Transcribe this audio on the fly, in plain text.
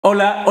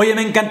Hola, oye,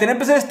 me encantaría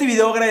empezar este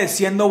video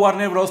agradeciendo a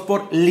Warner Bros.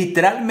 Por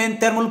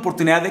literalmente darme la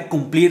oportunidad de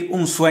cumplir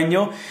un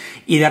sueño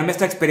y darme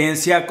esta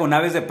experiencia con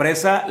Aves de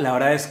Presa. La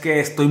verdad es que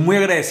estoy muy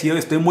agradecido y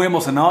estoy muy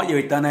emocionado y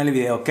ahorita van a ver el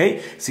video, ¿ok?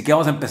 Así que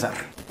vamos a empezar.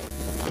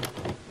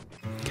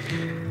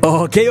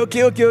 Ok.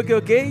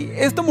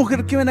 Esta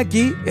mujer que ven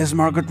aquí es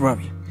Margot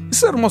Robbie.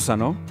 Es hermosa,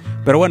 ¿no?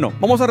 Pero bueno,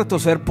 vamos a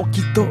retroceder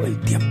poquito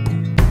el tiempo.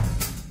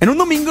 En un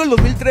domingo del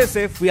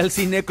 2013 fui al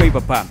cine con mi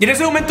papá y en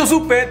ese momento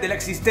supe de la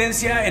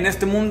existencia en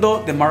este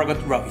mundo de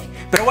Margot Robbie.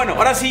 Pero bueno,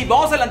 ahora sí,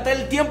 vamos a adelantar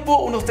el tiempo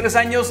unos 3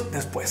 años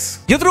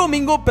después. Y otro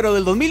domingo, pero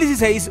del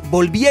 2016,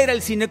 volví a ir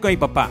al cine con mi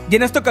papá. Y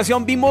en esta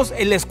ocasión vimos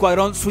El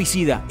Escuadrón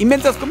Suicida. Y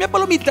mientras comía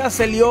palomitas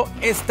salió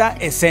esta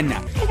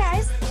escena. Hey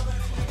guys.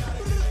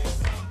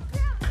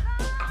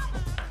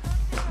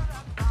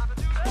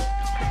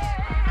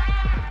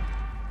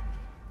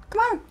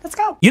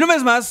 Y una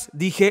vez más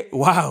dije,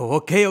 wow,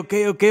 ok.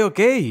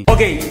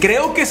 Ok,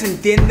 creo que se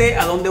entiende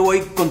a dónde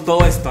voy con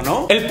todo esto,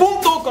 ¿no? El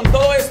punto con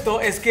todo esto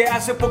es que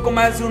hace poco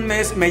más de un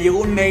mes me llegó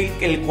un mail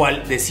el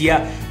cual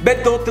decía: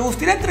 Beto, ¿te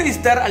gustaría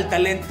entrevistar al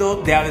talento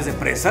de Aves de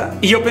Presa?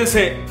 Y yo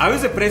pensé,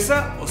 ¿Aves de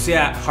Presa? O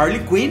sea,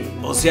 Harley Quinn,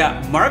 o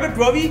sea, Margot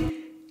Robbie.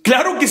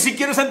 ¡Claro que sí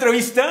quiero esa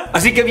entrevista!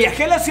 Así que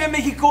viajé a la Ciudad de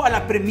México a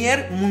la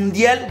premier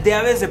mundial de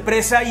Aves de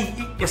Presa y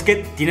es que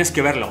tienes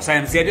que verla. O sea,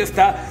 en serio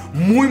está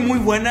muy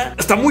buena,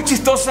 está muy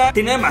chistosa,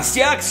 tiene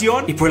demasiada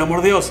acción y por el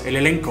amor de Dios, el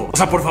elenco. O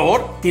sea, por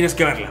favor, tienes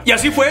que verla. Y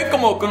así fue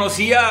como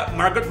conocí a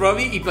Margot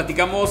Robbie y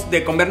platicamos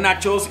de comer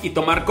nachos y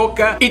tomar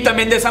coca y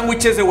también de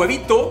sándwiches de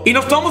huevito. Y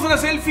nos tomamos una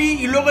selfie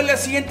y luego al día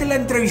siguiente la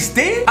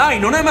entrevisté. Ah, y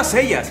no nada más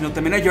ella, sino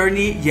también a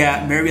Journey y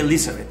a Mary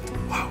Elizabeth.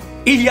 ¡Wow!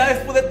 Y ya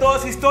después de toda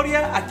esa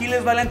historia, aquí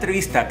les va la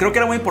entrevista. Creo que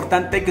era muy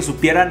importante que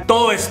supieran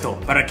todo esto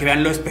para que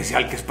vean lo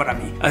especial que es para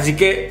mí. Así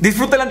que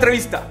disfruten la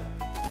entrevista.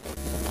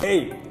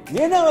 Hey,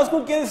 miren nada más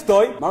con quién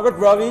estoy. Margot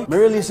Robbie,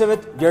 Mary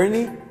Elizabeth,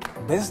 Journey.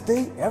 Best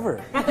day ever.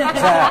 O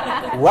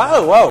sea,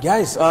 wow.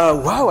 Guys,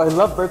 wow, I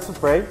love Birds of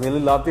Prey. Really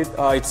loved it.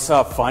 It's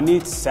funny,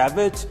 it's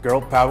savage.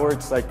 Girl power,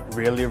 it's like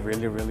really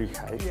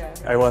high. Yeah.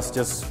 I was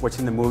just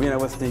watching the movie and I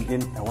was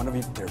thinking, I want to be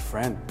their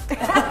friend.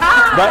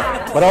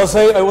 but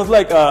also, I was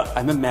like,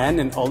 I'm a man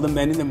and all the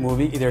men in the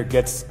movie either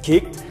gets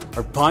kicked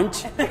or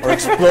punched or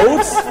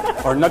explodes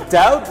or knocked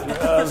out.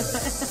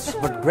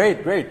 But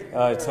great.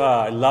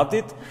 I loved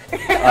it.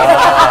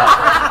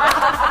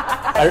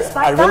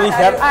 I really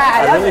had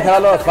a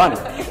lot of fun.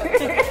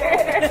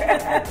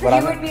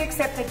 But you would be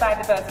accepted by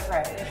the Birds of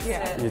Prey.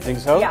 You think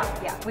so? Yeah.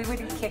 We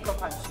wouldn't kick or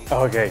punch you.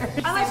 Okay.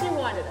 Unless you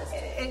wanted us.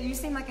 You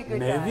seem like a good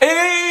guy.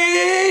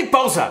 ¡Ey!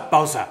 Pausa.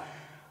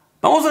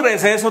 Vamos a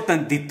agradecer eso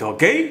tantito,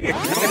 ¿ok?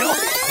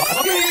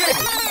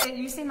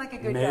 You seem like a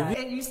good guy.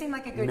 You seem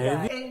like a good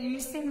guy. You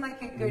seem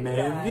like a good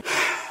guy.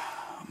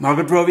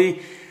 Margot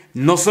Robbie,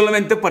 no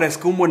solamente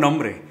parezco un buen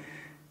hombre,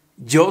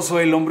 yo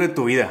soy el hombre de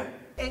tu vida.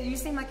 You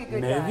seem like a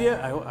good Maybe guy.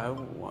 I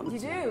want You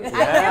to. do.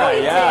 Yeah, I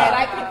really yeah. did.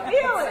 I could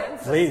feel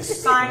it.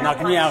 Please, Fine, knock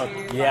I'll me out.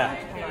 punch you. Yeah.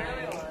 Fine.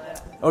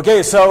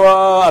 Okay, so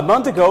a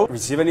month ago, I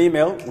received an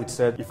email which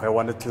said if I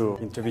wanted to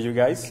interview you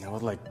guys. And I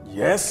was like,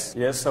 yes,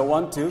 I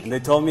want to. And they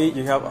told me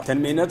you have 10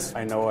 minutes.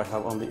 I know I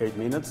have only 8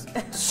 minutes.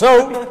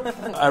 So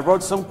I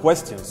wrote some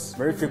questions,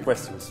 very few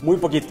questions, muy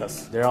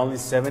poquitas. There are only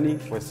 70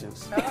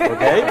 questions.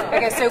 Okay?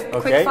 Okay, so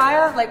quick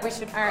fire, like we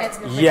should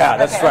answer them. Yeah,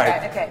 that's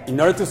right. Okay. In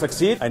order to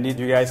succeed, I need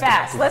you guys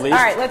Fast. to Let's- please all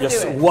right, let's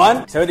just do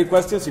it. 70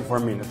 questions in 4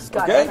 minutes.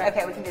 Got Okay? it.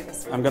 Okay, we can do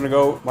this. I'm gonna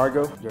go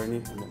Margot, Journey,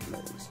 and then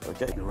ladies.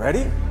 Okay, you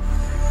ready?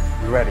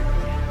 You ready?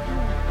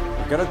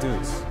 We gotta do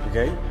this,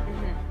 okay?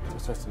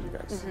 Let's trust in you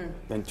guys.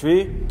 Then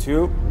 3,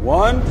 2,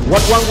 1.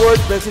 What one word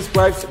best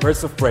describes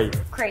Birds of Prey?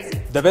 Crazy.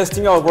 The best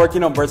thing about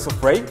working on Birds of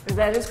Prey?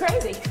 That is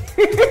crazy.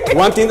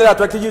 One thing that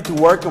attracted you to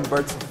work on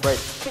Birds of Prey?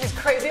 These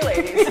crazy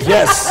ladies.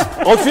 Yes,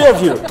 all 3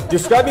 of you.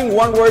 Describing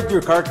one word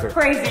your character.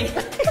 Crazy.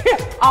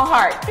 All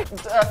heart.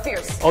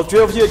 Fierce. All 3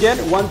 of you again.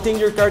 One thing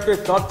your character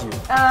taught you.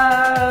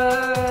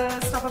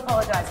 Stop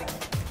apologizing.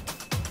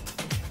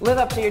 Live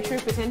up to your true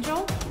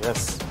potential.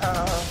 Yes.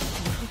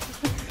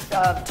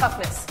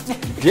 Toughness.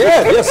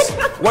 Yes.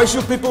 Why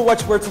should people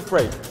watch Birds of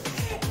Prey?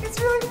 It's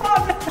really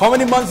fun. How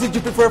many months did you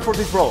prepare for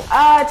this role?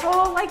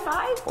 Total like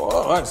 5.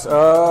 Oh, nice.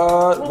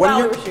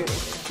 While we were shooting.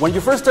 When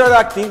you first started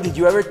acting, did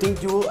you ever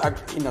think you will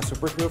act in a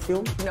superhero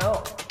film?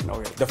 No. No.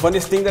 Really. The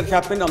funniest thing that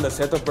happened on the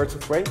set of Birds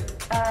of Prey?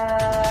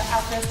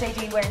 Our first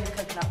AD wearing the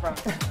coconut bra.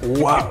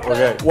 Wow.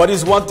 Okay. What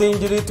is one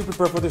thing you did to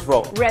prepare for this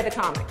role? Read the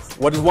comics.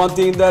 What is one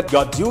thing that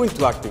got you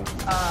into acting?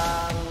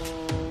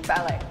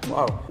 Ballet.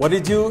 Wow. What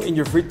did you do in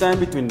your free time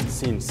between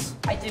scenes?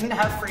 I didn't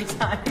have free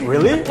time.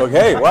 Really?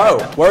 Okay. Wow.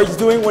 What were you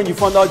doing when you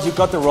found out you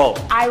got the role?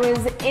 I was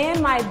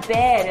in my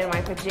bed in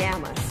my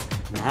pajamas.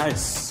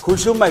 Nice. Who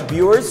should my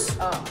viewers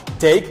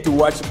take to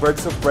watch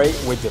Birds of Prey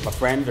with a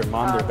friend, their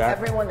mom, their dad?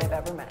 Everyone they've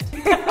ever met.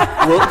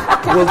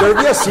 Will there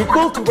be a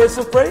sequel to Birds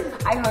of Prey?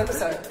 I hope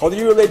so. How do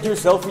you relate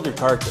yourself with your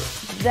character?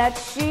 That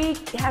she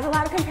has a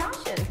lot of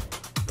compassion.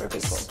 Very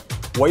cool.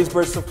 Why is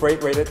Birds of Prey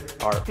rated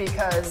R?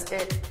 Because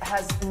it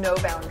has no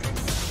boundaries.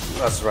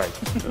 That's right.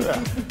 Yeah.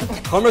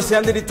 How much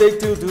time did it take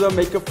to do the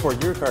makeup for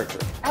your character?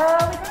 We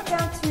got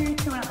down to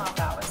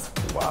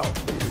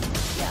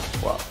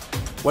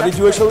What did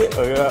you usually?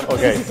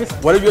 Okay.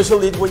 What did you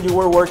usually eat when you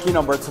were working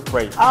on Birds of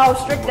Prey? Oh,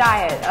 strict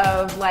diet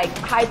of like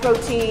high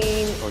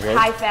protein, Okay.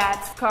 high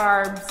fats,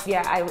 carbs.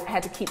 Yeah, I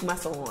had to keep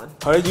muscle on.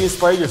 How did you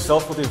inspire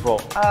yourself for this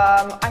role?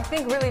 I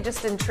think really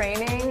just in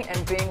training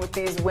and being with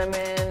these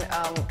women,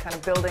 kind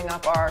of building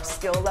up our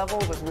skill level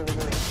was really,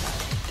 really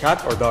inspiring.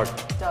 Cat or dog?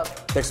 Dog.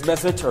 Text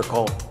message or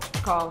call?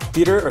 Call.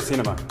 Theater or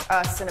cinema?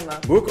 Cinema.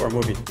 Book or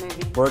movie?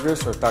 Movie.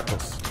 Burgers or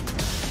tacos?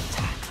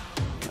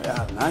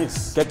 Yeah,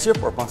 nice.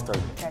 Ketchup or mustard?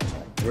 Ketchup.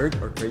 Weird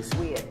or crazy?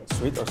 Weird.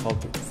 Sweet or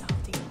salty?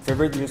 Salty.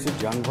 Favorite music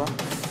genre?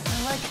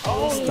 I like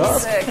old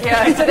Stuff. music.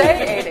 Yeah,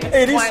 today 80s.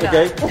 80s, Why not?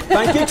 okay.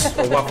 Pancakes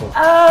or waffle?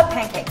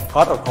 Pancakes.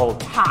 Hot or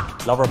cold?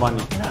 Hot. Love or money?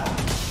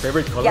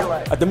 Favorite color?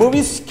 Yellow. At the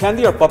movies,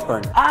 candy or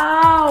popcorn?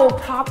 Oh,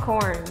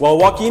 popcorn. While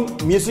walking,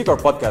 music or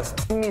podcast?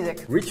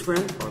 Music. Rich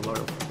friend or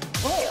loyal?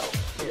 Royal.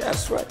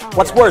 Yes, right.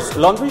 What's worse,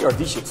 laundry or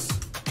dishes?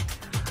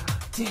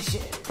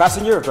 Dishes.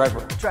 Passenger or driver?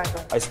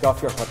 Driver. Iced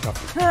coffee or hot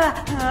coffee?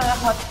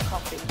 Hot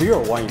coffee. Beer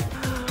or wine?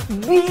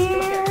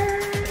 Beer.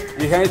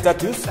 Do you have any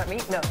tattoos? Not me?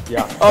 No.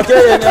 Yeah.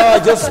 Okay,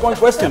 and just one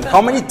question.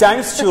 How many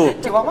times should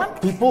Do you want one?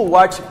 people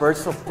watch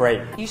Birds of Prey?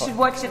 You should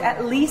watch it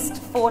at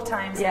least 4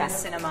 times Yeah. in the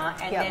cinema,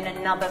 and Yeah. then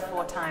another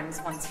 4 times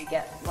once it's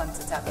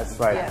out. That's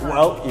right. Yeah.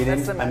 While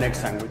eating That's the an egg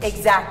sandwich.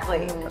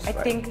 Exactly. I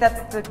right. think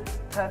that's the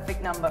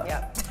perfect number.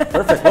 Yeah.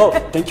 Perfect. Well,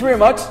 thank you very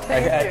much.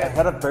 Thank I you.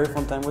 had a very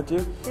fun time with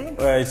you.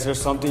 Is there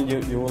something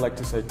you would like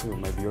to say to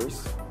my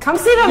viewers? Come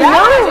see the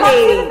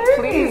movie.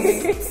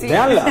 Please. See.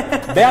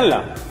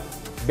 Véanla.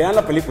 Vean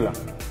la película.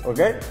 ¿Ok?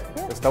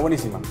 Está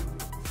buenísima.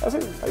 Así,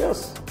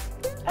 adiós.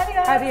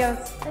 Adiós.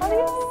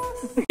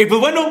 Y pues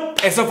bueno,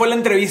 esa fue la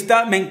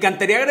entrevista. Me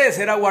encantaría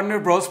agradecer a Warner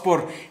Bros.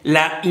 Por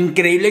la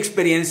increíble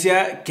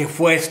experiencia que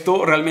fue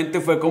esto. Realmente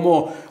fue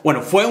como,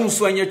 bueno, fue un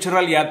sueño hecho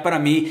realidad para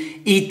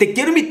mí. Y te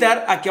quiero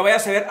invitar a que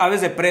vayas a ver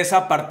Aves de Presa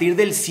a partir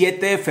del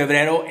 7 de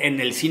febrero en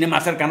el cine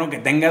más cercano que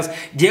tengas.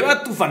 Lleva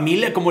a tu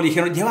familia, como le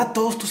dijeron, lleva a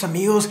todos tus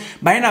amigos.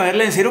 Vayan a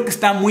verla, en serio que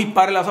está muy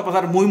padre, la vas a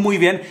pasar muy muy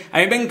bien. A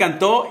mí me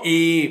encantó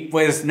y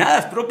pues nada,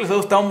 espero que les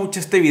haya gustado mucho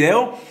este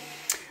video.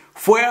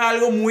 Fue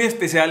algo muy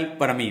especial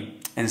para mí,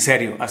 en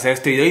serio, hacer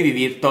este video y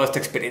vivir toda esta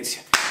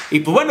experiencia.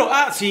 Y pues bueno,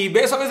 si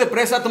ves Aves de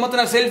Presa, tómate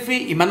una selfie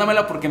y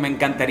mándamela porque me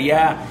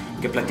encantaría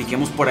que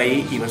platiquemos por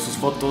ahí y ver sus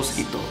fotos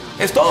y todo.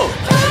 Es todo.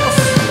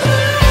 Adiós.